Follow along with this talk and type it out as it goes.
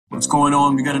What's going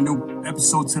on? We got a new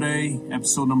episode today,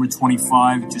 episode number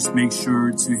 25. Just make sure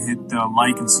to hit the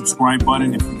like and subscribe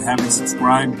button. If you haven't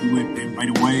subscribed, do it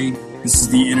right away. This is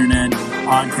the XAT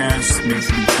Podcast. Make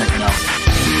sure you check it out.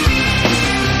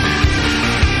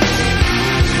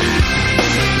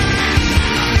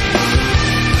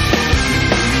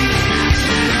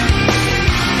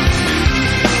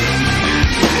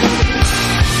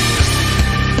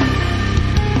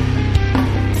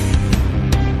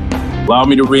 Allow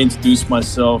me to reintroduce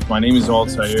myself. My name is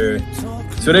Altair.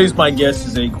 Today's my guest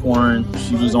is Acorn.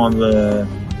 She was on the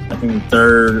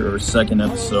third or second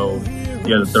episode.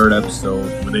 Yeah, the third episode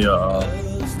with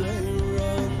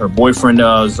her boyfriend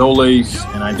Xolace,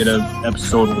 and I did an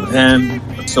episode with him,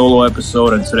 a solo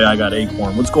episode, and today I got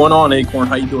Acorn. What's going on, Acorn?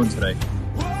 How you doing today?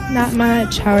 Not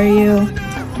much. How are you?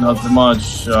 Nothing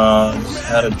much. Just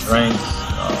had a drink.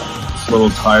 Just a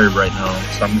little tired right now,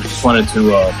 so I just wanted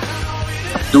to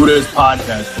do this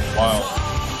podcast for a while.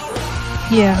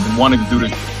 Yeah. I've been wanting to do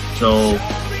this, so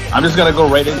I'm just gonna go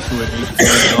right into it.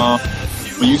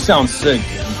 But you sound sick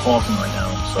and coughing right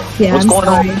now. So yeah, what's going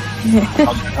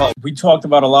on? We talked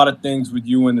about a lot of things with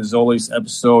you in the Xolace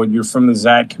episode. You're from the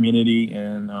XAT community,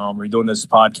 and we're doing this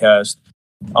podcast.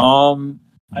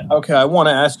 Okay, I want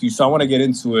to ask you. So I want to get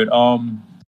into it. I'm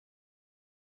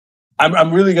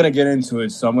really gonna get into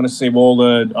it. So I'm gonna save all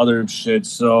the other shit.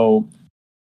 So.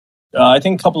 I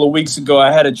think a couple of weeks ago,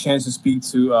 I had a chance to speak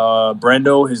to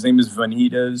Brendo. His name is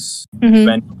Vanitas,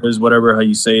 Vanitas, whatever how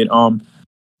you say it.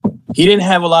 He didn't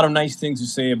have a lot of nice things to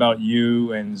say about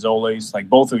you and Xolace, like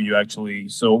both of you actually.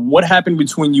 So, what happened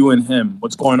between you and him?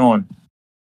 What's going on?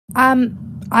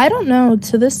 I don't know.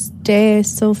 To this day, I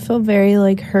still feel very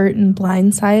hurt and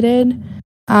blindsided.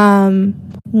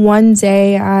 One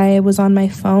day, I was on my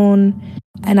phone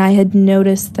and I had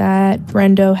noticed that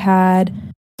Brendo had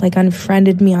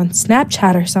unfriended me on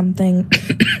Snapchat or something.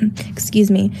 Excuse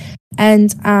me.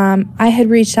 And I had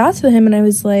reached out to him and I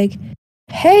was like,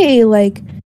 hey,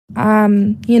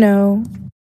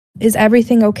 is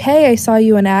everything okay? I saw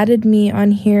you and added me on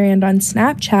here and on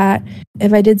Snapchat.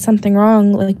 If I did something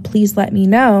wrong, please let me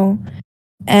know.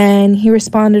 And he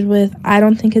responded with, I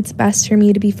don't think it's best for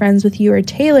me to be friends with you or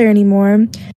Taylor anymore.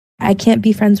 I can't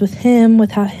be friends with him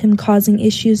without him causing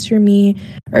issues for me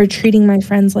or treating my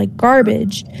friends like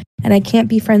garbage. And I can't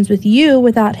be friends with you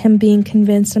without him being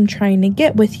convinced I'm trying to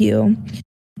get with you.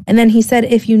 And then he said,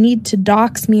 if you need to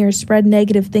dox me or spread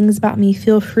negative things about me,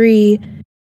 feel free,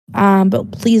 but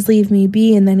please leave me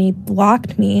be. And then he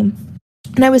blocked me.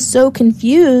 And I was so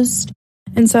confused.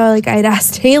 And so I'd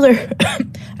asked Taylor,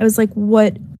 I was like,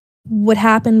 what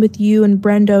happened with you and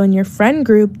Brendo and your friend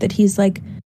group that he's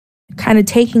kind of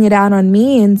taking it out on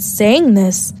me and saying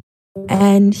this?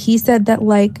 And he said that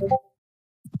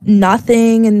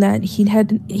nothing, and that he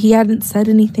hadn't said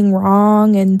anything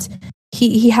wrong, and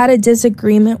he had a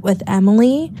disagreement with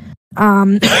Emily.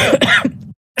 Emily,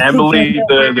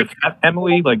 the fat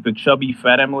Emily, the chubby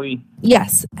fat Emily.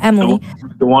 Yes, Emily,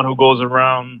 the one who goes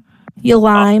around. You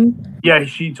lime. Yeah,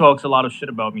 she talks a lot of shit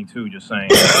about me too. Just saying.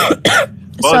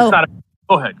 Go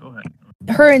ahead.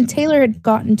 Her and Taylor had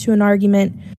gotten into an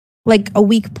argument a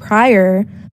week prior,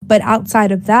 but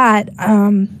outside of that,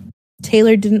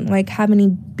 Taylor didn't have any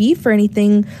beef or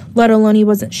anything, let alone he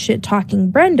wasn't shit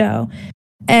talking Brendo.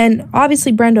 And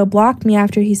obviously Brendo blocked me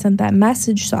after he sent that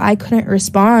message, so I couldn't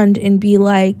respond and be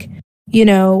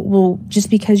well, just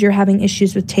because you're having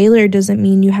issues with Taylor doesn't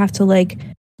mean you have to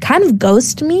kind of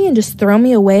ghost me and just throw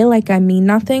me away I mean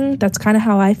nothing. That's kind of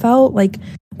how I felt.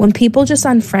 When people just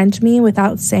unfriend me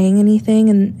without saying anything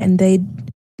and they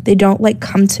don't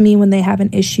come to me when they have an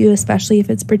issue, especially if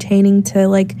it's pertaining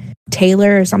to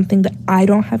Taylor or something that I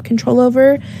don't have control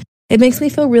over, it makes me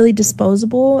feel really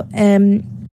disposable.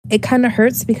 And it kind of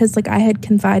hurts because I had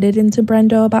confided into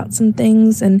Brendo about some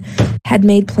things and had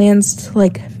made plans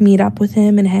to meet up with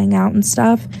him and hang out and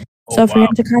stuff. So for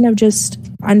him to kind of just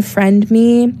unfriend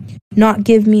me, not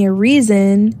give me a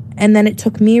reason, and then it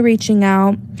took me reaching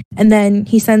out, and then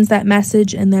he sends that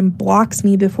message and then blocks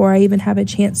me before I even have a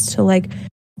chance to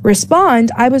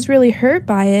respond, I was really hurt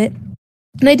by it.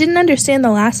 And I didn't understand the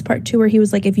last part too, where he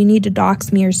was if you need to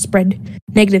dox me or spread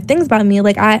negative things about me,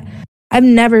 I've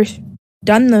never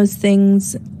done those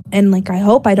things, and I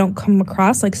hope I don't come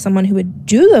across someone who would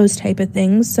do those type of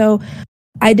things. So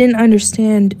I didn't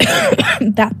understand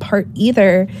that part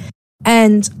either.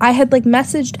 And I had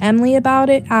messaged Emily about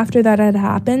it after that had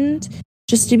happened,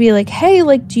 just to be hey,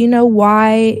 do you know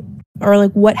why or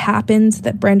what happened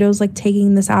that Brendo's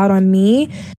taking this out on me?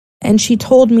 And she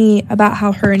told me about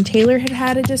how her and Taylor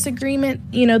had a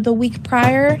disagreement, the week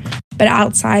prior. But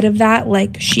outside of that,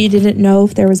 she didn't know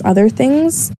if there was other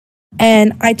things.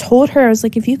 And I told her, I was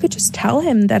like, if you could just tell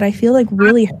him that I feel like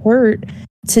really hurt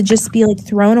to just be like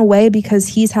thrown away because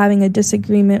he's having a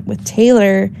disagreement with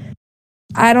Taylor.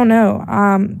 I don't know.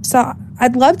 So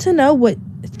I'd love to know what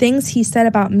things he said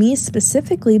about me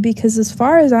specifically, because as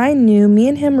far as I knew, me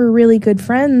and him were really good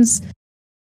friends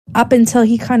up until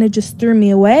he kind of just threw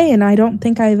me away. And I don't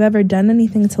think I've ever done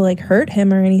anything to like hurt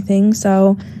him or anything.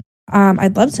 So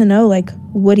I'd love to know like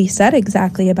what he said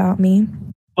exactly about me.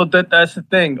 Well, that's the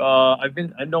thing. I've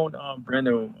known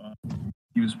Brendo.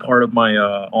 He was part of my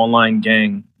online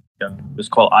gang. Yeah, it was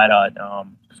called IDOT.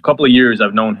 A couple of years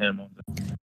I've known him.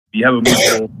 We have a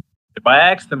mutual. If I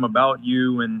asked him about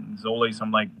you and Xolace,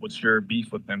 I'm like, "What's your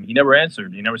beef with him?" He never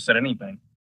answered. He never said anything.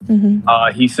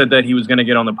 Mm-hmm. He said that he was going to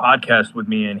get on the podcast with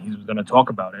me and he was going to talk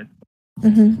about it.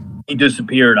 Mm-hmm. He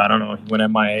disappeared. I don't know. He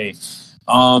went MIA.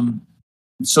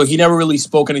 So he never really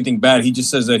spoke anything bad. He just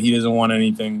says that he doesn't want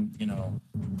anything,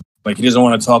 like he doesn't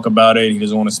want to talk about it. He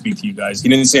doesn't want to speak to you guys. He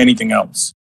didn't say anything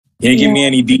else. He didn't give me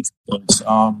any details.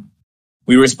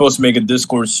 We were supposed to make a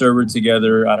Discord server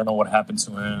together. I don't know what happened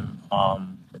to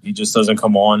him. He just doesn't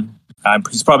come on.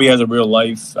 He probably has a real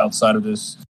life outside of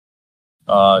this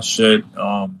shit.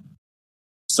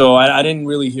 So I didn't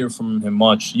really hear from him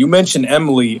much. You mentioned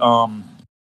Emily.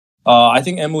 I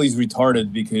think Emily's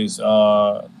retarded because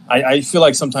I feel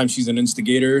like sometimes she's an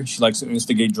instigator. She likes to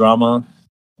instigate drama.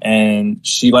 And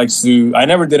she likes to... I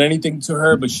never did anything to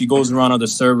her, but she goes around other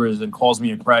servers and calls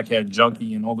me a crackhead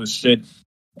junkie and all this shit.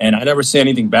 And I never say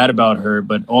anything bad about her.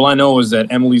 But all I know is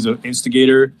that Emily's an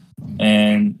instigator.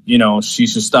 And, she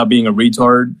should stop being a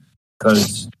retard.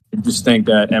 Because I just think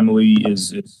that Emily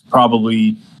is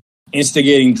probably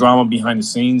instigating drama behind the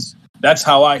scenes. That's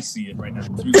how I see it right now.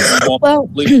 Well,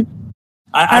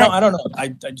 I don't know. I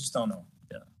just don't know.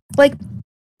 Yeah. Like,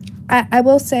 I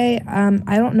will say,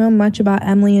 I don't know much about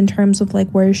Emily in terms of like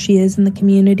where she is in the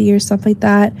community or stuff like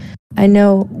that. I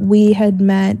know we had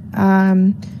met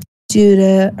due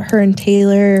to her and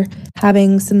Taylor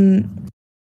having some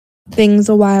things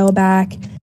a while back,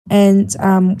 and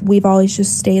we've always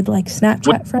just stayed like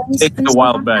Snapchat friends. A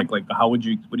while back, like what do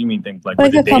you mean things like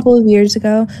a couple of years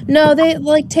ago? No, they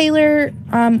like Taylor.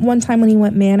 One time when he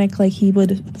went manic, like he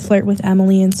would flirt with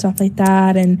Emily and stuff like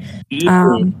that, and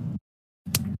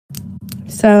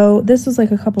so this was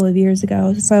like a couple of years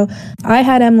ago. So I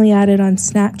had Emily added on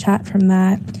Snapchat from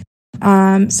that.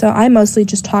 So I mostly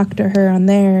just talked to her on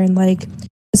there, and like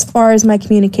as far as my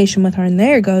communication with her on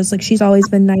there goes, like she's always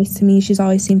been nice to me. She's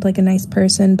always seemed like a nice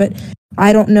person, but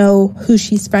I don't know who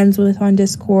she's friends with on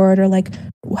Discord or like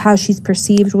how she's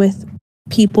perceived with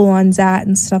people on XAT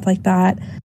and stuff like that.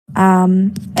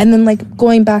 And then like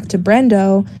going back to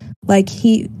Brendo,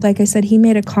 like I said, he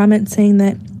made a comment saying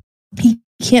that he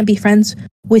can't be friends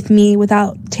with me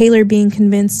without Taylor being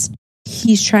convinced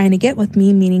he's trying to get with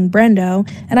me, meaning Brendo.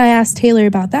 And I asked Taylor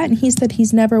about that, and he said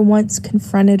he's never once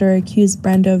confronted or accused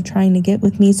Brendo of trying to get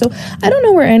with me. So I don't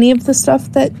know where any of the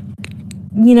stuff that,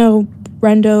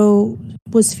 Brendo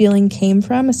was feeling came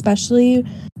from, especially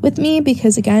with me,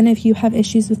 because again, if you have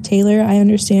issues with Taylor, I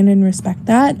understand and respect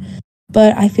that.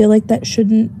 But I feel like that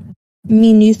shouldn't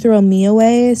mean you throw me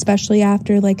away, especially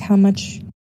after like how much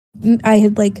I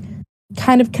had like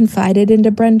kind of confided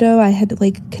into Brendo. I had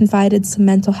like confided some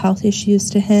mental health issues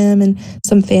to him and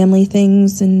some family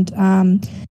things, and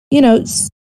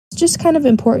just kind of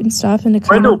important stuff. And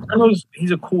Brendo's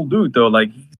he's a cool dude though. Like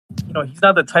he's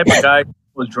not the type of guy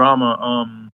with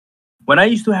drama. When I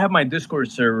used to have my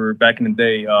Discord server back in the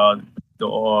day,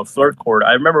 the flirt court,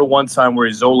 I remember one time where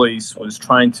Xolace was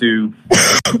trying to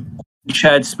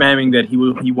chat spamming that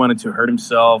he wanted to hurt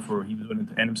himself or he was going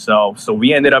to end himself. So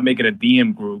we ended up making a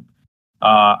DM group.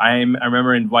 I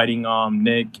remember inviting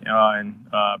Nick and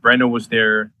Brendo was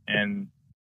there, and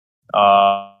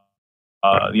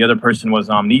the other person was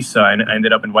Nisa, and I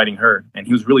ended up inviting her. And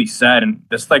he was really sad, and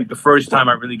that's like the first time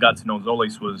I really got to know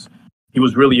Xolace. Was he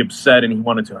was really upset and he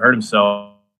wanted to hurt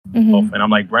himself. Mm-hmm. And I'm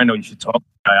like, Brendo, you should talk to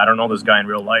this guy. I don't know this guy in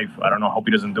real life. I don't know. I hope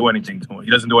he doesn't do anything to him.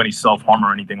 He doesn't do any self-harm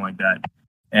or anything like that.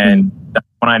 And that's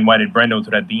when I invited Brendo to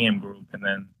that DM group. And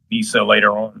then Nisa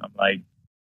later on, I'm like,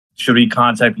 should we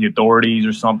contact the authorities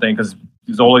or something? Because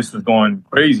Xolace was going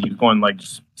crazy. He was going like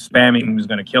spamming. He was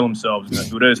going to kill himself. He was going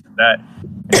to do this and that.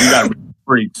 And he got really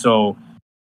freaked. So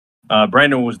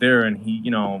Brendo was there, and he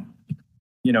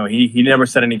never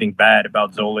said anything bad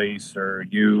about Xolace or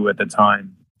you at the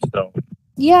time. So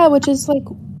yeah, which is like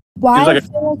why I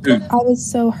feel like I was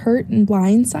so hurt and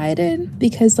blindsided,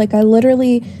 because like I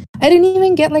didn't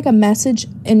even get like a message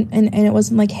and it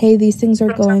wasn't like, hey, these things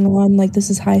are going on, like this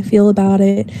is how I feel about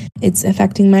it, it's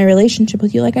affecting my relationship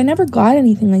with you. Like I never got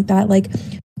anything like that. Like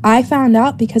I found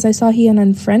out because I saw he had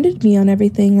unfriended me on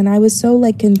everything, and I was so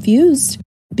like confused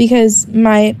because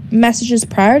my messages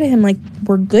prior to him like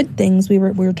were good things. We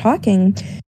were talking,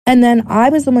 and then I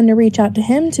was the one to reach out to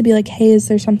him to be like, hey, is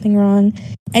there something wrong?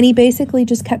 And he basically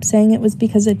just kept saying it was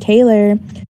because of Taylor,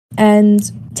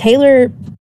 and Taylor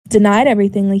denied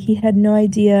everything. Like, he had no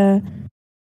idea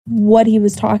what he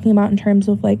was talking about in terms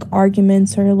of like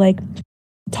arguments or like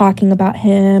talking about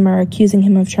him or accusing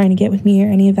him of trying to get with me or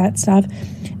any of that stuff.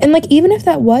 And like, even if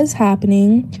that was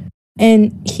happening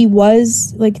and he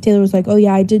was like, Taylor was like, oh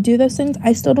yeah, I did do those things,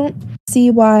 I still don't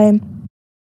see why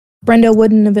Brendo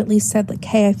wouldn't have at least said like,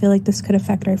 hey, I feel like this could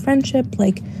affect our friendship,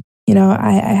 like, you know,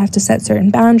 I have to set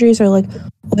certain boundaries or like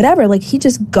whatever. Like, he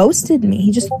just ghosted me.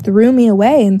 He just threw me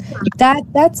away. And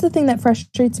that's the thing that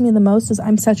frustrates me the most is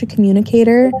I'm such a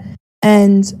communicator.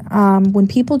 And when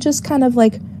people just kind of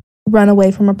like run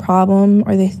away from a problem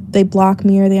or they block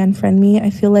me or they unfriend me, I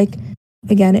feel like,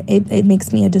 again, it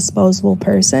makes me a disposable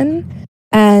person.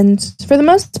 And for the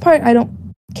most part, I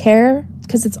don't care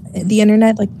because it's the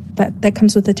internet, like that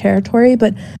comes with the territory.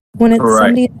 But when it's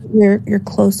somebody that you're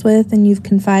close with and you've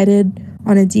confided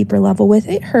on a deeper level with,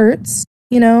 it hurts,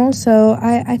 you know? So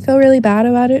I feel really bad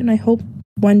about it, and I hope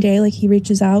one day like he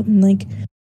reaches out and like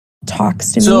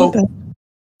talks to me. But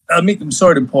I'm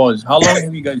sorry to pause. How long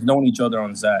have you guys known each other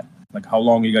on XAT? Like, how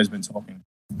long have you guys been talking?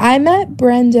 I met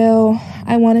Brendo,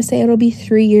 I want to say it'll be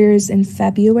 3 years in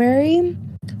February,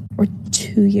 or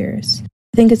 2 years.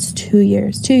 I think it's 2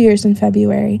 years. 2 years in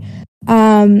February.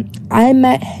 I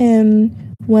met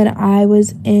him when I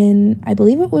was in, I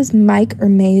believe it was Mike or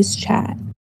May's chat.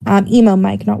 Emo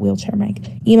Mike, not wheelchair Mike.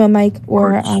 Emo Mike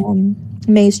or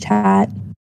May's chat.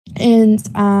 And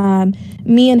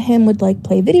me and him would like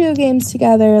play video games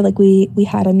together. Like, we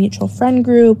had a mutual friend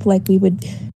group. Like, we would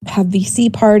have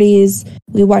VC parties.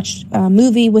 We watched a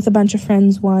movie with a bunch of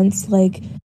friends once. Like,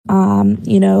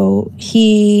 you know,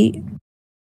 he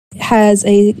has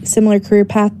a similar career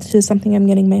path to something I'm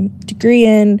getting my degree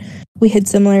in. We had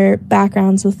similar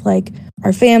backgrounds with like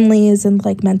our families and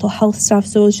like mental health stuff.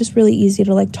 So it was just really easy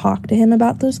to like talk to him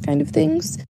about those kind of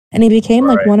things. And he became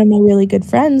like one of my really good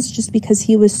friends just because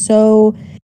he was so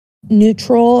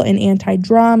neutral and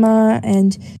anti-drama,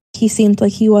 and he seemed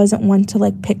like he wasn't one to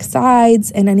like pick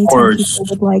sides. And anytime people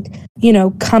would like, you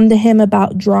know, come to him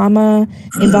about drama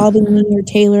involving me or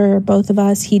Taylor or both of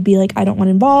us, he'd be like, I don't want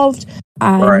involved.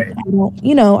 I don't,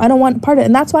 you know, I don't want part of it.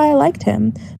 And that's why I liked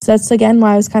him. So that's again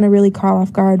why I was kind of really caught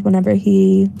off guard whenever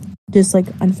he just like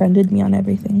unfriended me on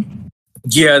everything.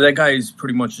 Yeah, that guy is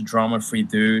pretty much a drama-free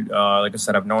dude. Like I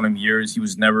said, I've known him years. He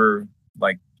was never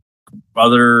like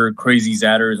other crazy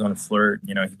zatters on a flirt.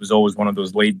 You know, he was always one of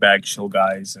those laid-back, chill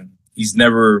guys. And he's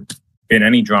never been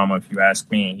any drama, if you ask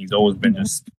me. He's always been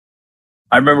just...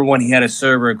 I remember when he had a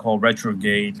server called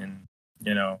Retrogate, and,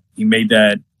 you know, he made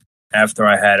that after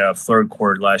I had a flirt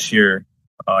court last year.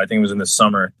 I think it was in the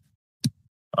summer.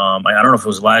 I don't know if it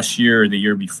was last year or the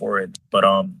year before it, but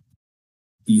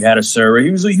he had a server. He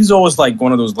was always like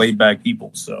one of those laid back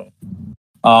people. So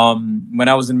when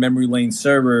I was in Memorylane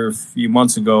server a few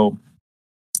months ago,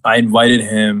 I invited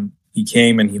him. He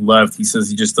came and he left. He says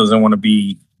he just doesn't want to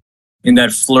be in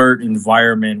that flirt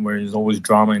environment where there's always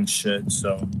drama and shit.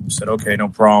 So I said, okay, no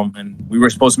problem. And we were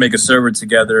supposed to make a server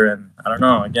together. And I don't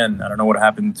know. Again, I don't know what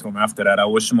happened to him after that. I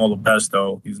wish him all the best,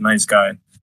 though. He's a nice guy.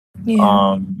 Yeah.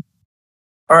 All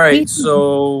right.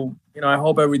 So, you know, I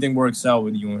hope everything works out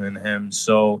with you and him.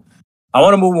 So I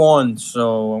want to move on.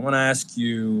 So I want to ask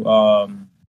you,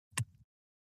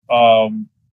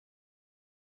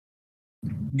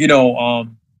 you know,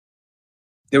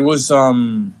 there was,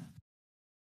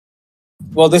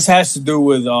 well, this has to do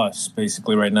with us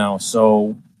basically right now.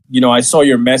 So, you know, I saw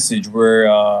your message where,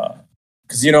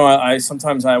 cause you know, I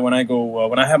sometimes when I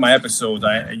have my episodes,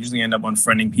 I usually end up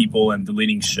unfriending people and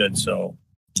deleting shit. So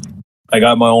I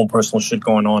got my own personal shit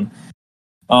going on.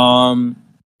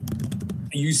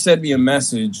 You sent me a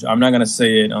message. I'm not going to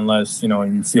say it unless, you know,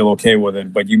 you feel okay with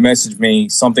it, but you messaged me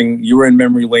something. You were in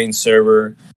Memorylane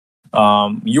server.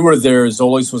 You were there.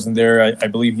 Xolace wasn't there. I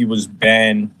believe he was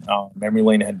banned.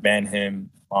 Memorylane had banned him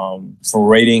for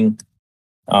raiding.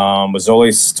 But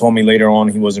Xolace told me later on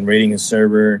he wasn't raiding his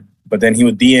server. But then he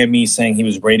would DM me saying he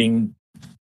was raiding.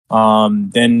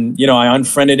 Then, you know, I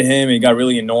unfriended him. It got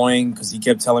really annoying because he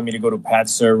kept telling me to go to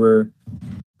Pat's server.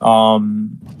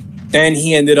 Then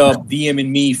he ended up DMing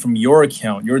me from your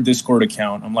account, your Discord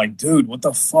account. I'm like, dude, what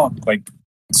the fuck? Like,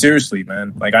 seriously,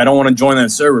 man. Like, I don't want to join that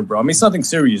server, bro. I mean, it's nothing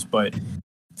serious, but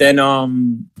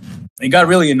then it got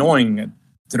really annoying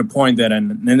to the point that,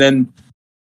 and then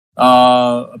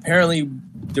apparently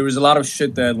there was a lot of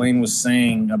shit that Lane was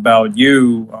saying about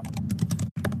you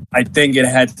I think it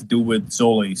had to do with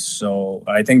Xolace. So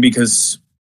I think because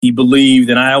he believed,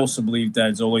 and I also believed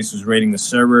that Xolace was raiding the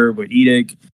server with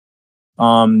Edic.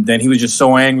 Then he was just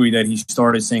so angry that he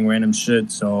started saying random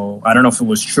shit. So I don't know if it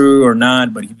was true or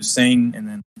not, but he was saying, and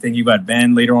then I think you got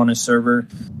banned later on his server.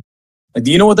 Like,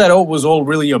 do you know what that was all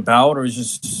really about, or is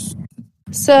just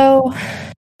so?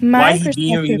 Why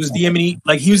he was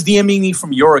DMing me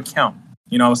from your account.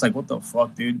 You know, I was like, what the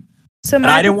fuck, dude? So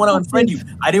I didn't want to unfriend you.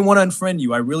 I didn't want to unfriend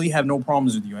you. I really have no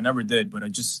problems with you. I never did, but I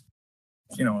just,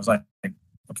 I was like,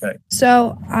 okay.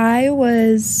 So I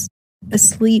was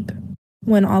asleep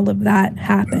when all of that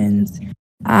happened.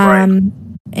 Right.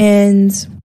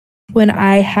 And when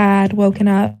I had woken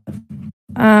up,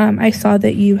 I saw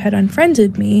that you had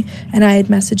unfriended me, and I had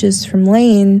messages from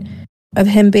Lane of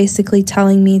him basically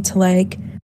telling me to like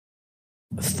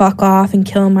fuck off and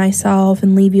kill myself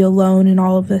and leave you alone and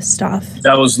all of this stuff.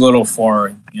 That was a little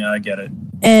far. Yeah, I get it.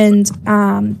 And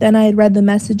then I had read the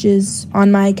messages on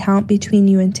my account between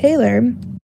you and Taylor,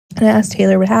 and I asked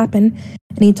Taylor what happened,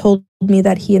 and he told me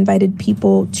that he invited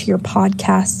people to your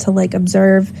podcast to like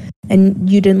observe, and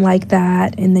you didn't like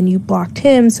that, and then you blocked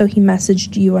him, so he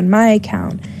messaged you on my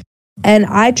account. And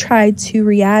I tried to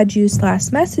re-add you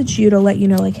 / message you to let you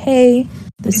know, like, hey,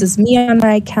 this is me on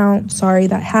my account. Sorry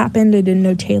that happened. I didn't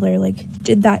know Taylor, like,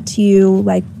 did that to you,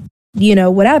 like,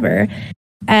 whatever.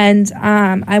 And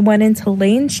I went into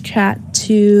Lane's chat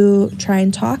to try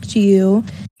and talk to you.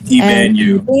 He banned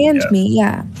you. He banned me,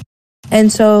 yeah.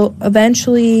 And so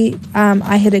eventually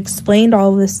I had explained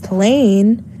all of this to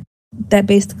Lane, that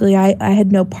basically I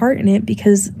had no part in it,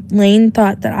 because Lane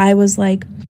thought that I was, like,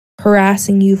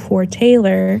 harassing you for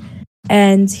Taylor,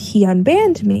 and he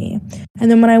unbanned me. And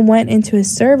then when I went into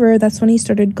his server, that's when he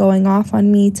started going off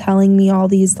on me, telling me all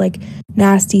these like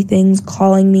nasty things,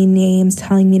 calling me names,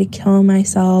 telling me to kill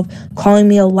myself, calling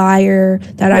me a liar,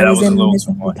 that I was in this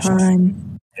the whole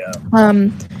time. Yeah.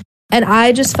 And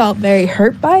I just felt very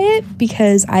hurt by it,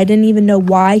 because I didn't even know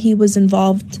why he was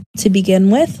involved to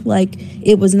begin with. Like,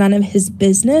 it was none of his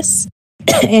business.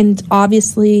 And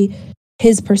obviously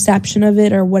his perception of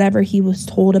it, or whatever he was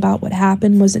told about what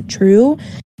happened, wasn't true,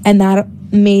 and that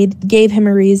gave him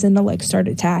a reason to like start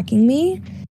attacking me.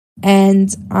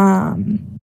 And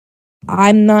I'm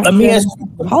not going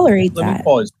to tolerate that. Let me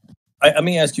pause. Let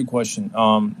me ask you a question.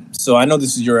 So I know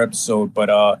this is your episode,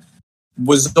 but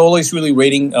was Xolace really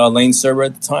raiding Lane's server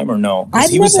at the time, or no?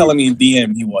 Because he was telling me in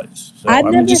DM he was. So I've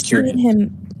never just seen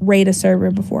him raid a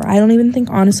server before. I don't even think,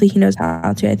 honestly, he knows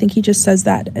how to. I think he just says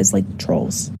that as like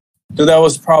trolls. So that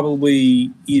was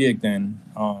probably Edic then.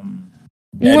 More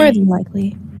than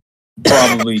likely.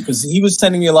 Probably, because he was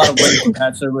sending me a lot of links from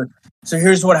that server. So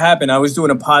here's what happened. I was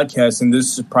doing a podcast, and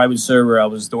this is a private server. I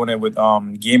was doing it with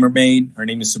Gamermaid. Her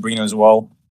name is Sabrina as well.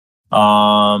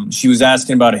 She was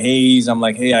asking about Hayes. I'm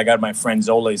like, hey, I got my friend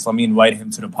Xolace. Let me invite him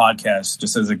to the podcast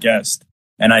just as a guest.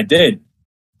 And I did.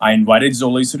 I invited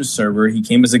Xolace to the server. He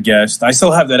came as a guest. I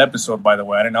still have that episode, by the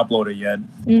way. I didn't upload it yet.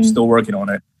 I'm still working on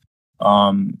it.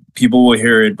 People will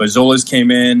hear it, but Xolace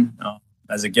came in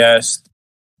as a guest,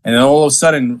 and then all of a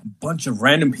sudden, a bunch of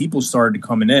random people started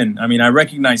coming in. I mean, I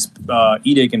recognized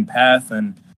Edic and Path,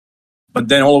 but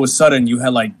then all of a sudden, you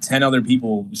had like 10 other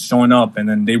people showing up, and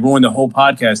then they ruined the whole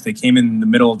podcast. They came in the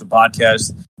middle of the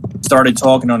podcast, started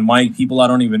talking on mic, people I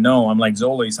don't even know. I'm like,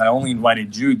 Xolace, I only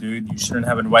invited you, dude. You shouldn't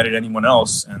have invited anyone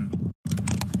else. And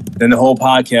then the whole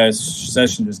podcast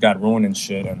session just got ruined and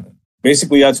shit. And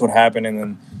basically, that's what happened. And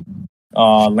then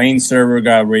Lane's server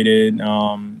got raided.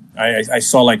 I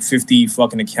saw like 50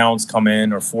 fucking accounts come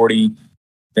in, or 40.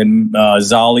 Then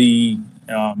Zali,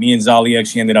 me and Zali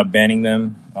actually ended up banning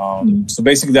them. So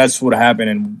basically that's what happened,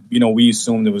 and we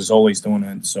assumed it was Xolace doing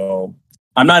it. So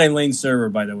I'm not in Lane's server,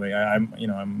 by the way. I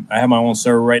have my own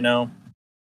server right now.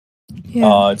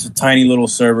 Yeah. It's a tiny little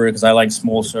server because I like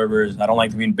small servers. I don't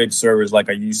like to be in big servers like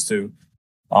I used to.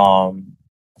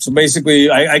 So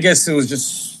basically, I guess it was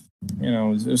just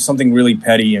it was something really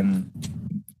petty and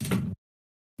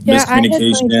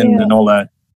miscommunication and all that.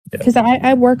 Because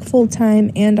I work full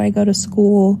time and I go to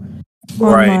school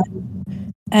online. Right.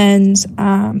 And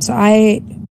so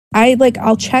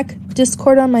I'll check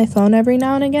Discord on my phone every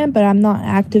now and again, but I'm not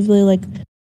actively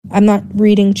I'm not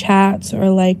reading chats or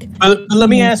like. Let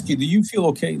me ask you: do you feel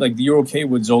okay? Like, you're okay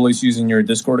with Xolace using your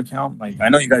Discord account? Like, I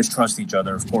know you guys trust each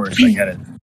other, of course. I get it.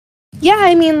 Yeah,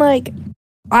 I mean, like,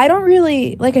 I don't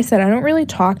really, like I said, I don't really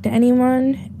talk to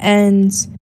anyone, and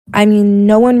I mean,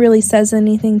 no one really says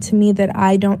anything to me that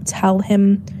I don't tell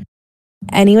him.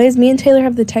 Anyways, me and Taylor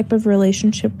have the type of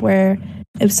relationship where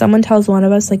if someone tells one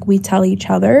of us, like, we tell each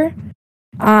other.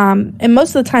 And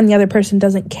most of the time the other person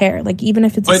doesn't care. Like, even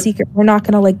if it's a secret, we're not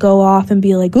gonna like go off and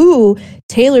be like, ooh,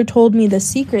 Taylor told me the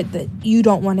secret that you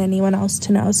don't want anyone else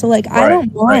to know. So like, I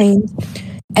don't mind.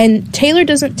 And Taylor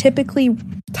doesn't typically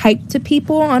type to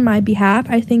people on my behalf.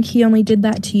 I think he only did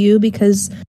that to you because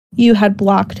you had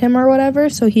blocked him or whatever,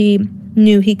 so he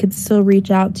knew he could still reach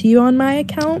out to you on my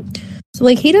account. So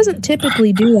like, he doesn't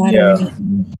typically do that.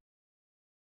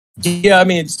 Yeah, I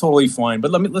mean, it's totally fine.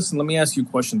 But let me ask you a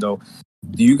question though.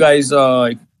 Do you guys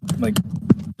like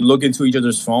look into each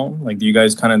other's phone? Like, do you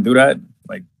guys kind of do that?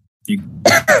 Like, you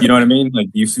know what I mean? Like,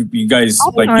 you guys,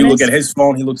 like, you look at his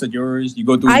phone, he looks at yours. You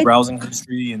go through his browsing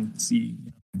history and see.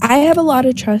 I have a lot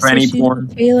of trust issues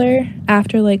with Taylor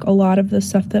after like a lot of the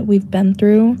stuff that we've been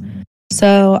through.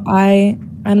 So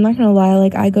I'm not gonna lie,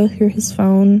 like, I go through his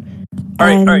phone. All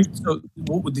right. So,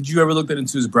 did you ever look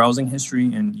into his browsing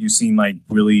history and you seen like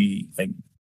really like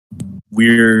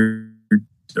weird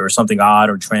or something odd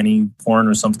or tranny porn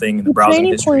or something in the browsing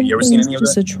history? You ever seen any of that?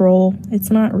 It's just a troll. It's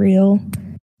not real.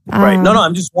 Right. No,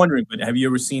 I'm just wondering, but have you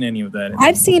ever seen any of that?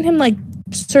 I've seen him like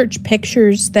search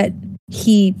pictures that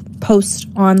he posts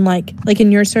on like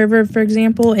in your server, for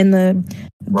example, in the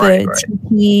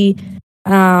TP,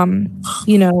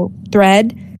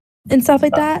 thread and stuff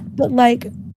like that. But like,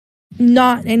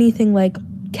 not anything like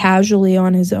casually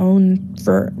on his own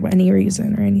for any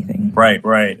reason or anything. Right.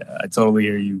 I totally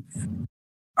hear you.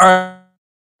 All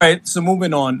right. So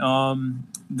moving on.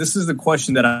 This is the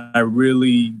question that I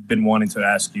really been wanting to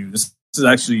ask you. This is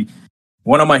actually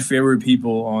one of my favorite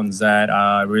people on XAT.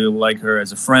 I really like her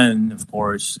as a friend, of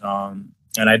course. And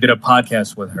I did a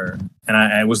podcast with her,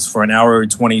 and it was for an hour,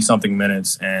 20-something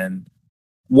minutes. And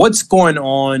what's going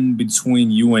on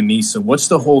between you and Nisa? What's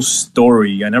the whole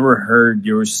story? I never heard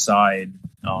your side.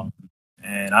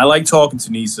 And I like talking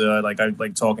to Nisa. I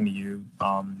like talking to you.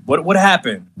 What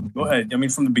happened? Go ahead. I mean,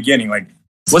 from the beginning, like,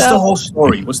 what's the whole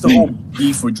story? What's the whole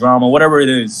beef or drama? Whatever it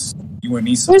is, you and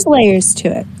Nisa. There's layers to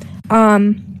it.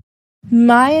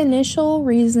 My initial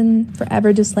reason for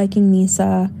ever disliking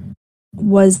Nisa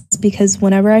was because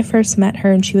whenever I first met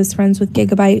her and she was friends with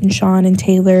Gigabyte and Sean and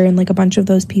Taylor and like a bunch of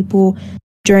those people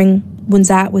during when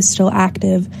XAT was still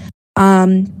active,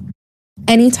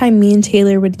 anytime me and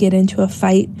Taylor would get into a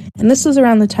fight, and this was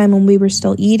around the time when we were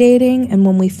still e-dating and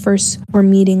when we first were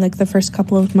meeting, like the first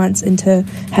couple of months into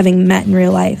having met in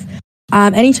real life,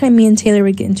 anytime me and Taylor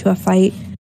would get into a fight,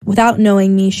 without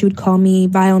knowing me, she would call me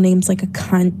vile names like a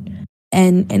cunt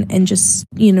and just,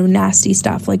 nasty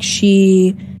stuff. Like,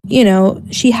 she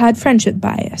had friendship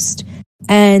biased.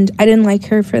 And I didn't like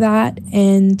her for that.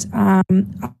 And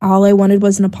all I wanted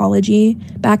was an apology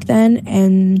back then.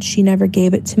 And she never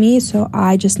gave it to me. So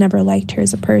I just never liked her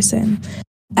as a person.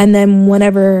 And then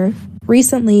whenever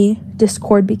recently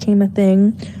Discord became a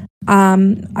thing,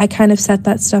 I kind of set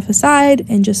that stuff aside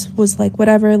and just was like,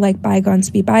 whatever, like, bygones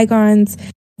be bygones.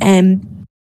 And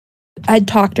I'd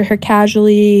talk to her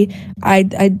casually.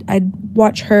 I'd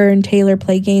watch her and Taylor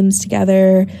play games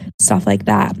together, stuff like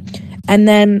that. And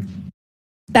then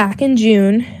back in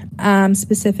June,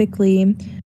 specifically,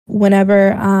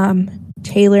 whenever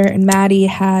Taylor and Maddie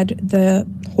had the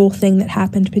whole thing that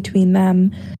happened between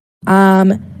them,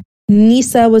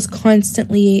 Nisa was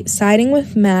constantly siding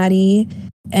with Maddie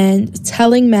and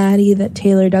telling Maddie that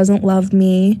Taylor doesn't love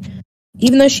me,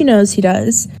 even though she knows he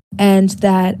does, and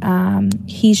that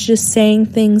he's just saying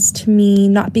things to me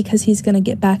not because he's going to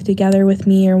get back together with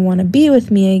me or want to be with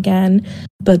me again,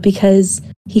 but because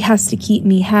he has to keep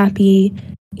me happy,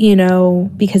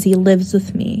 because he lives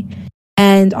with me.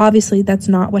 And obviously that's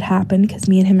not what happened, because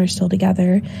me and him are still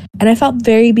together. And I felt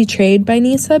very betrayed by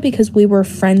Nisa because we were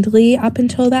friendly up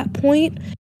until that point.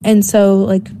 And so,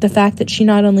 like, the fact that she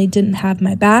not only didn't have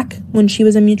my back when she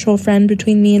was a mutual friend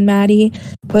between me and Maddie,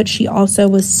 but she also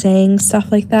was saying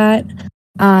stuff like that,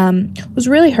 was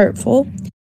really hurtful.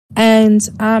 And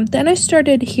then I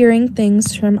started hearing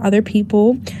things from other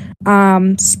people,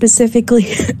 specifically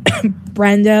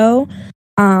Brendo,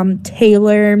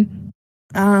 Taylor,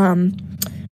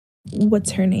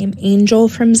 what's her name? Angel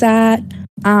from XAT,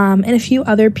 and a few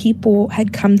other people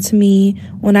had come to me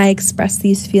when I expressed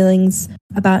these feelings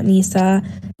about Nisa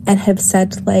and have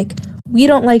said, like, we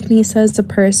don't like Nisa as a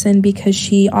person because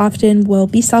she often will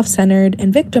be self-centered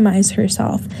and victimize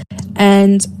herself.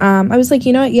 And I was like,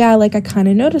 you know what? Yeah, like, I kind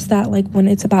of noticed that. Like, when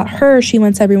it's about her, she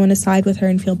wants everyone to side with her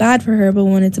and feel bad for her. But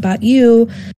when it's about you,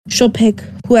 she'll pick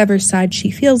whoever's side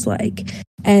she feels like.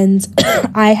 And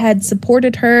I had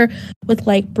supported her with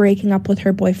like breaking up with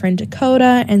her boyfriend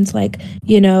Dakota, and like,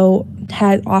 you know,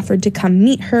 had offered to come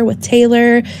meet her with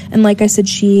Taylor. And like I said,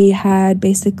 she had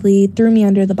basically threw me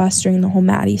under the bus during the whole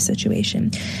Maddie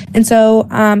situation. And so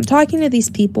talking to these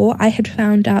people, I had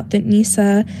found out that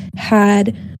Nisa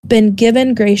had been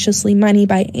given graciously money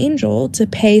by Angel to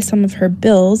pay some of her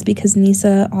bills, because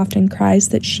Nisa often cries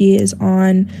that she is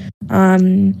on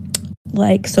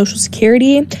like Social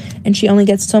Security and she only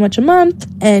gets so much a month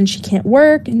and she can't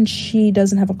work and she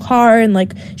doesn't have a car and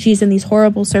like she's in these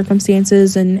horrible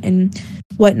circumstances and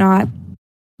whatnot.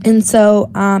 And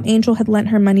so Angel had lent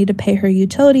her money to pay her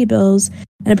utility bills,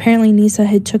 and apparently Nisa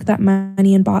had took that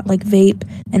money and bought like vape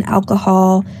and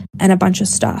alcohol and a bunch of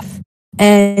stuff.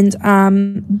 And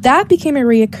that became a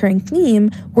reoccurring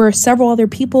theme where several other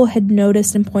people had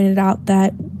noticed and pointed out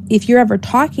that if you're ever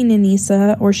talking to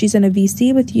Nisa, or she's in a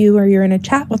VC with you, or you're in a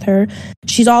chat with her,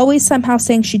 she's always somehow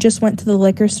saying she just went to the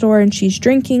liquor store and she's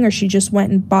drinking, or she just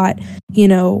went and bought, you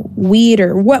know, weed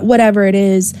or whatever it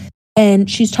is. And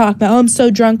she's talking about, oh, I'm so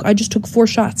drunk, I just took 4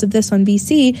 shots of this on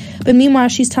VC. But meanwhile,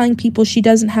 she's telling people she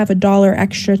doesn't have $1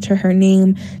 extra to her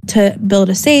name to build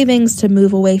a savings, to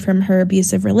move away from her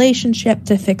abusive relationship,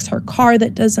 to fix her car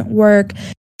that doesn't work,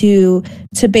 to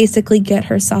basically get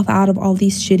herself out of all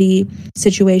these shitty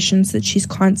situations that she's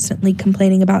constantly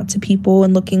complaining about to people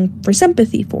and looking for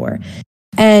sympathy for.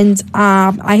 And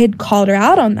I had called her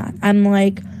out on that. I'm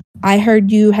like, I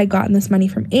heard you had gotten this money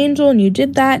from Angel and you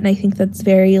did that. And I think that's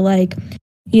very, like,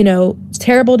 you know,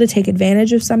 terrible to take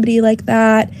advantage of somebody like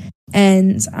that.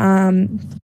 And,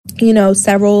 you know,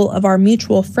 several of our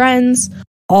mutual friends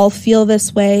all feel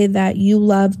this way, that you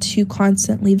love to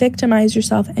constantly victimize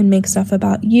yourself and make stuff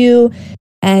about you.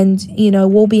 And, you know,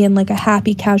 we'll be in like a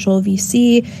happy casual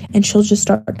VC and she'll just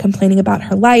start complaining about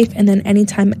her life. And then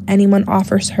anytime anyone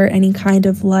offers her any kind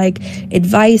of like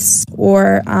advice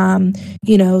or,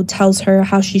 you know, tells her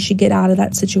how she should get out of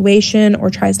that situation or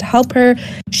tries to help her,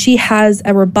 she has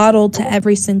a rebuttal to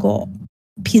every single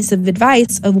piece of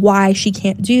advice of why she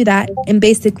can't do that, and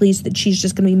basically that she's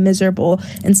just going to be miserable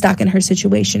and stuck in her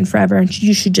situation forever and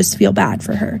you should just feel bad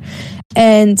for her.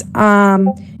 And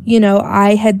you know,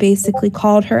 I had basically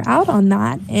called her out on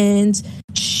that, and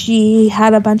she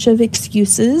had a bunch of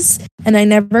excuses, and I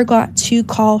never got to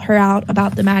call her out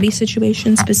about the Maddie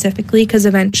situation specifically, because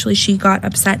eventually she got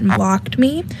upset and blocked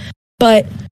me. But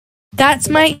that's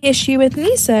my issue with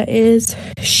Nisa, is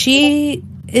she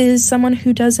is someone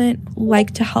who doesn't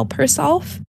like to help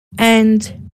herself.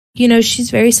 And, you know,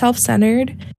 she's very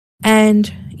self-centered,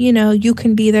 and, you know, you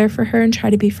can be there for her and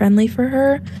try to be friendly for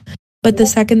her. But the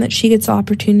second that she gets the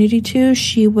opportunity to,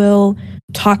 she will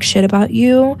talk shit about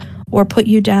you or put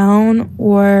you down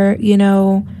or, you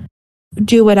know,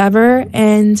 do whatever.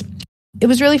 And it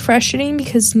was really frustrating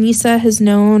because Nisa has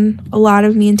known a lot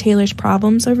of me and Taylor's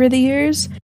problems over the years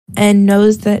and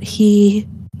knows that he,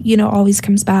 you know, always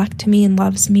comes back to me and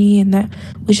loves me, and that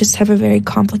we just have a very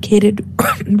complicated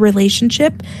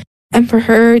relationship. And for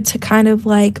her to kind of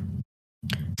like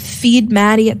feed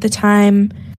Maddie at the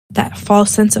time that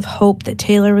false sense of hope that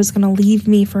Taylor was going to leave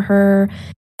me for her.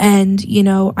 And, you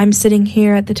know, I'm sitting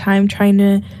here at the time trying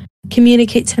to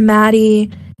communicate to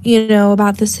Maddie, you know,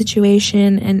 about the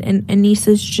situation, and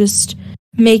Nisa's just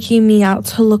making me out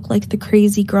to look like the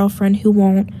crazy girlfriend who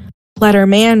won't let her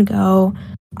man go.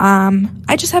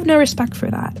 I just have no respect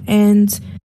for that. And,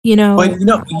 you know... But,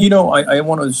 I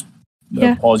want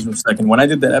to pause for a second. When I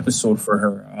did that episode for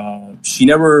her, she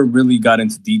never really got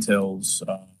into details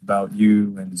about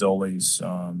you and Xolace.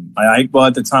 Well,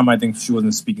 at the time, I think she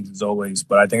wasn't speaking to Xolace,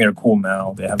 but I think they're cool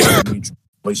now. They have a mutual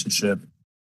relationship.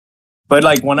 But,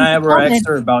 like, when I ever asked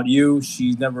her about you,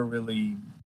 she never really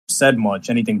said much,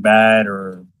 anything bad,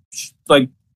 or,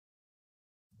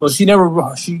 she never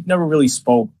really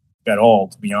spoke at all,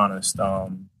 to be honest.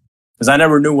 Because I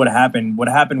never knew what happened. What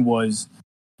happened was,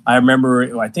 I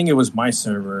remember, I think it was my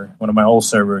server, one of my old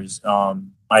servers.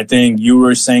 I think you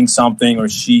were saying something or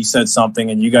she said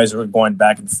something and you guys were going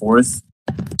back and forth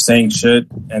saying shit.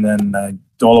 And then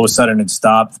all of a sudden it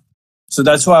stopped. So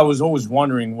that's why I was always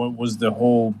wondering what was the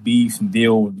whole beef and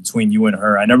deal between you and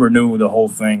her. I never knew the whole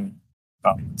thing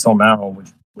until now,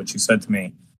 what she said to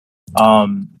me.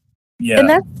 Yeah.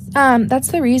 And that's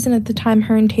the reason at the time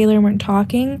her and Taylor weren't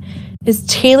talking, is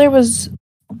Taylor was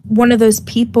one of those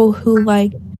people who,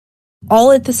 like,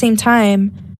 all at the same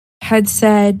time had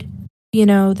said, you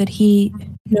know, that he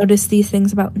noticed these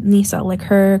things about Nisa, like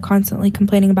her constantly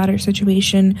complaining about her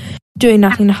situation, doing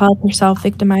nothing to help herself,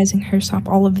 victimizing herself,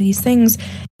 all of these things,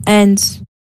 and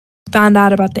found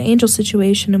out about the Angel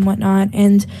situation and whatnot.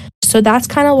 And so that's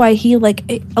kind of why he, like,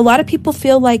 a lot of people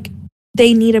feel like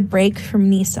they need a break from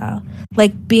Nisa.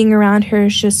 Like, being around her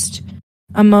is just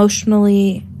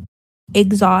emotionally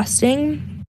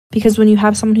exhausting, because when you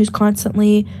have someone who's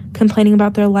constantly complaining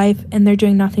about their life and they're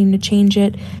doing nothing to change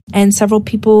it, and several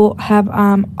people have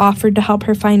offered to help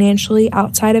her financially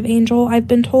outside of Angel, I've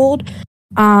been told,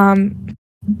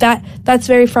 that's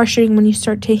very frustrating when you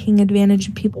start taking advantage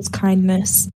of people's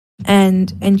kindness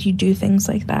and you do things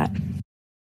like that.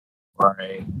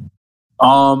 Right.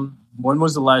 When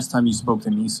was the last time you spoke to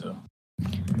Nisa?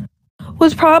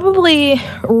 Was probably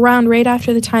around right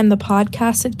after the time the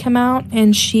podcast had come out,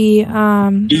 and she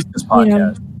Nisa's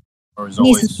podcast, or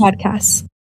Nisa's podcast.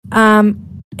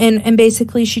 And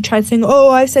basically she tried saying,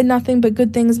 "Oh, I said nothing but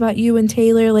good things about you and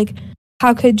Taylor. Like,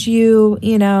 how could you,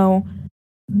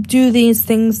 do these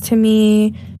things to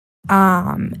me?"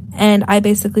 And I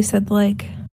basically said, like,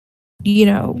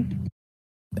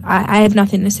 I have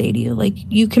nothing to say to you. Like,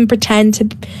 you can pretend to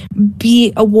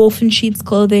be a wolf in sheep's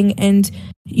clothing, and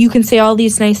you can say all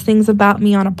these nice things about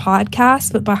me on a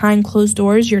podcast, but behind closed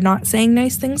doors, you're not saying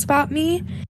nice things about me.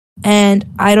 And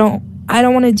I don't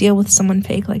want to deal with someone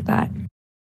fake like that.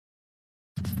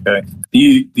 Okay. Do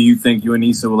you think you and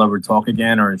Nisa will ever talk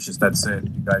again, or it's just that's it?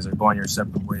 You guys are going your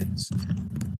separate ways.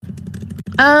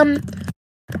 I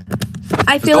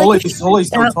feel like if she Xolace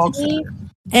reached out talks to me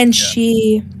and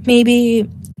she maybe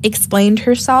explained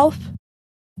herself,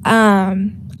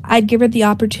 I'd give her the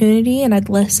opportunity and I'd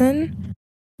listen.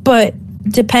 But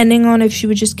depending on if she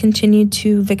would just continue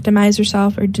to victimize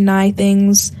herself or deny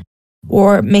things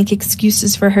or make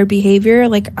excuses for her behavior,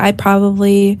 like, I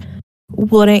probably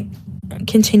wouldn't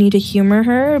continue to humor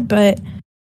her. But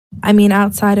I mean,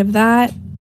 outside of that,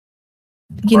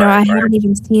 I haven't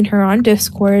even seen her on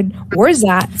Discord or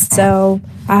XAT, so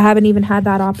I haven't even had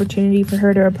that opportunity for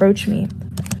her to approach me.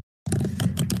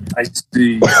 I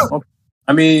see.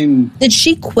 I mean, did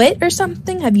she quit or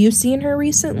something? Have you seen her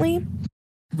recently?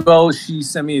 Well, she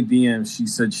sent me a DM. She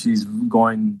said she's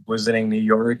visiting New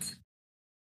York,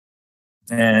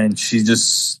 and she's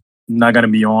just not gonna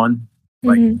be on.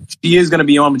 Like, she is gonna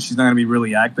be on, but she's not gonna be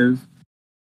really active.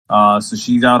 So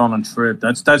she's out on a trip.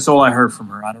 That's all I heard from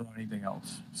her. I don't know anything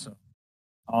else. So,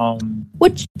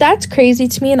 which, that's crazy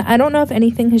to me, and I don't know if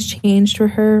anything has changed for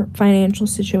her financial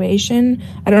situation.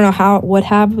 I don't know how it would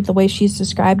have with the way she's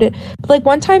described it. But, like,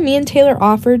 one time me and Taylor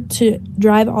offered to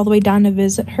drive all the way down to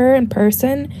visit her in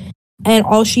person, and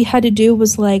all she had to do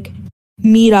was, like,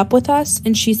 meet up with us,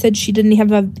 and she said she didn't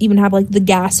even have like the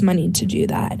gas money to do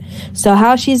that. So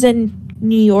how she's in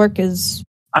New York is...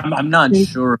 I'm not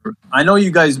sure. I know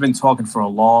you guys have been talking for a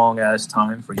long ass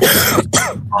time for years.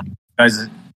 Guys,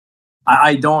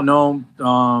 I don't know.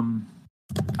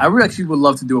 I really actually would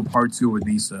love to do a part 2 with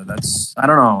Nisa. I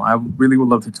don't know. I really would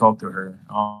love to talk to her.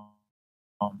 I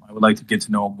would like to get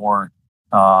to know more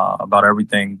about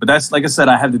everything. But that's, like I said,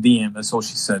 I have the DM. That's all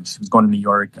she said. She was going to New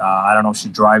York. I don't know if she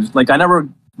drives. Like, I never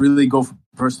really go for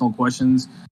personal questions.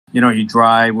 You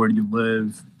drive, where do you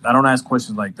live? I don't ask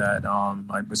questions like that.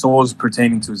 It's always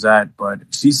pertaining to that. But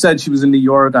she said she was in New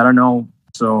York. I don't know.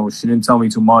 So she didn't tell me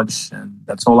too much. And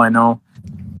that's all I know.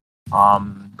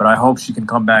 But I hope she can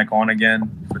come back on again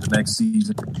for the next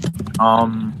season.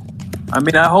 I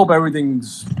mean, I hope everything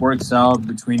works out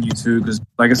between you two. Because,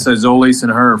 like I said, Xolace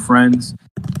and her are friends.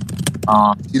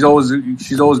 She's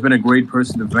always been a great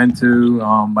person to vent to.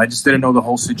 I just didn't know the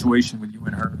whole situation with you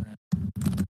and her.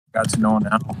 Got to know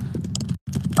now.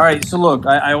 All right, so look,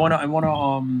 I want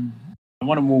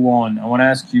to move on. I want to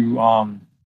ask you,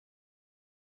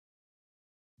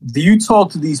 do you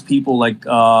talk to these people like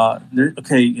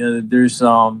there's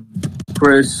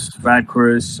Chris, Fat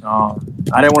Chris. I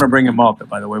didn't want to bring him up,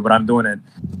 by the way, but I'm doing it.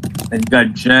 And you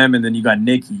got Jem, and then you got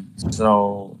Nikki.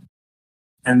 So,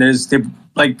 and there's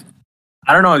like,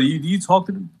 I don't know. Do you talk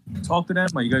to them?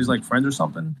 Are you guys like friends or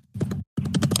something?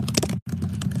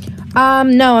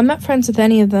 No, I'm not friends with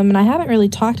any of them, and I haven't really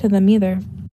talked to them either.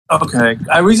 Okay.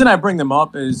 The reason I bring them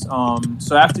up is,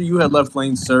 so after you had left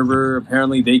Lane's server,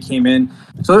 apparently they came in.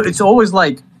 So it's always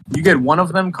like, you get one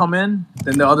of them come in,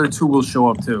 then the other two will show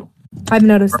up too. I've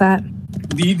noticed that.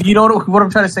 Do you know what I'm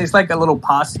trying to say? It's like a little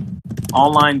posse,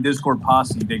 online Discord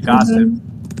posse. They gossip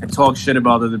and talk shit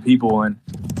about other people. And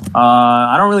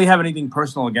I don't really have anything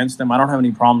personal against them. I don't have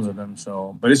any problems with them.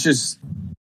 So, but it's just,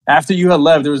 after you had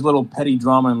left, there was a little petty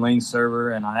drama in Lane's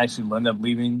server, and I actually ended up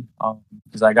leaving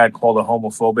because I got called a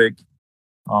homophobic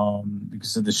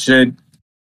because of the shit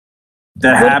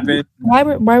that happened. Why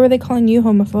were they calling you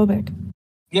homophobic?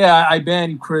 Yeah, I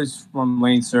banned Chris from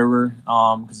Lane's server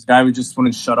because the guy just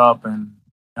wouldn't shut up, and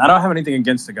I don't have anything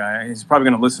against the guy. He's probably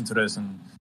going to listen to this, and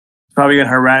he's probably going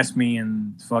to harass me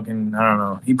and fucking, I don't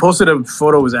know. He posted a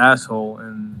photo of his asshole,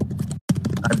 and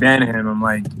I banned him. I'm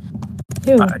like,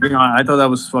 Ew. I thought that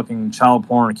was fucking child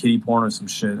porn or kitty porn or some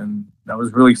shit, and that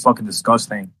was really fucking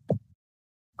disgusting.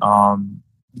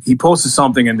 He posted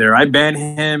something in there. I banned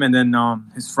him, and then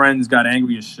his friends got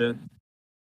angry as shit.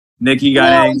 Nikki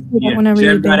got angry.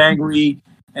 Jim got angry,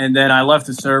 and then I left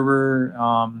the server.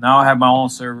 Now I have my own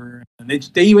server, and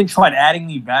they even tried adding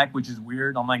me back, which is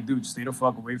weird. I'm like, dude, stay the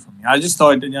fuck away from me. I just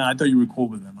thought, I thought you were cool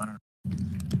with them. I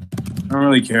don't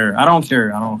really care. I don't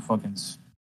care. I don't fucking. It's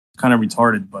kind of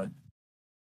retarded, but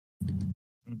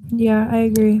yeah, I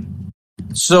agree.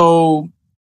 So,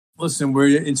 listen,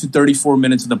 we're into 34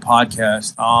 minutes of the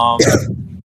podcast.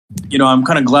 I'm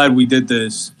kind of glad we did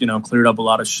this. Cleared up a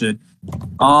lot of shit.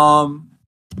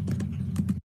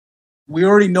 We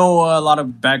already know a lot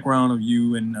of background of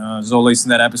you and Xolace in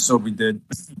that episode we did.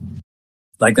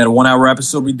 Like that 1 hour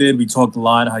episode we did. We talked a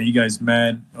lot how you guys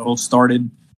met, it all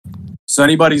started. So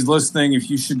anybody's listening, if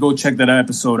you should go check that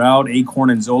episode out, Acorn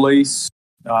and Xolace.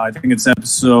 I think it's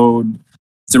episode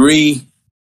 3.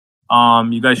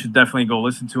 You guys should definitely go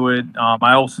listen to it.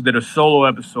 I also did a solo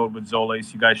episode with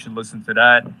Xolace. You guys should listen to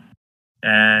that.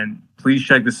 And please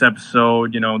check this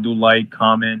episode. Do like,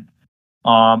 comment.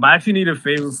 I actually need a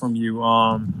favor from you,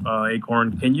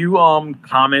 Acorn. Can you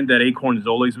comment that Acorn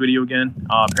Xolace video again?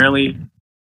 Apparently,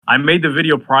 I made the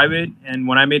video private, and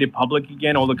when I made it public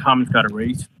again, all the comments got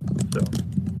erased. So.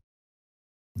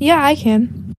 Yeah, I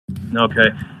can. Okay.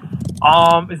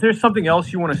 Is there something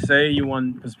else you want to say?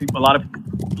 Because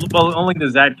only the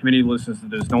XAT community listens to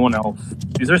this. No one else.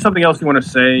 Is there something else you want to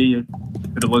say to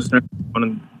the listener?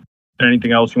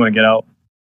 Anything else you want to get out?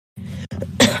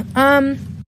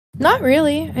 Not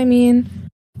really. I mean,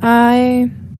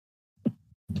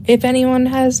 if anyone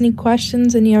has any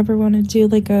questions and you ever want to do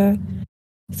like a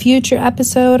future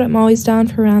episode, I'm always down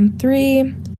for round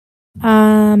 3.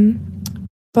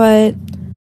 But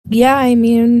yeah, I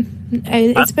mean,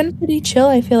 it's been pretty chill.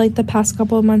 I feel like the past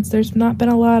couple of months, there's not been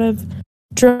a lot of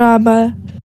drama.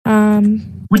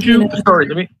 Would you?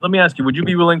 Sorry, let me ask you. Would you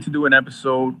be willing to do an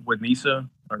episode with Nisa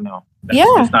or no?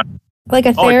 Like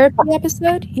a therapy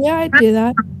episode. Yeah, I'd do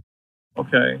that.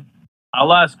 Okay,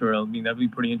 I'll ask her. I mean, that'd be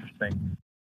pretty interesting.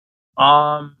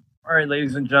 All right,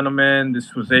 ladies and gentlemen,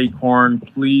 this was Acorn.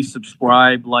 Please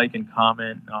subscribe, like, and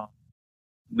comment.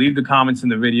 Leave the comments in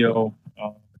the video.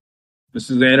 This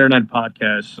is the Internet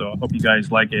Podcast, so I hope you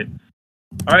guys like it.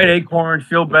 All right, Acorn,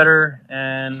 feel better,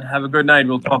 and have a good night.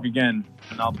 We'll talk again,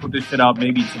 and I'll put this shit out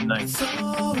maybe tonight.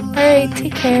 All right,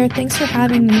 take care. Thanks for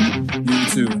having me. You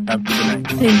too. Have a good night.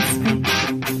 Thanks.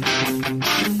 Bye.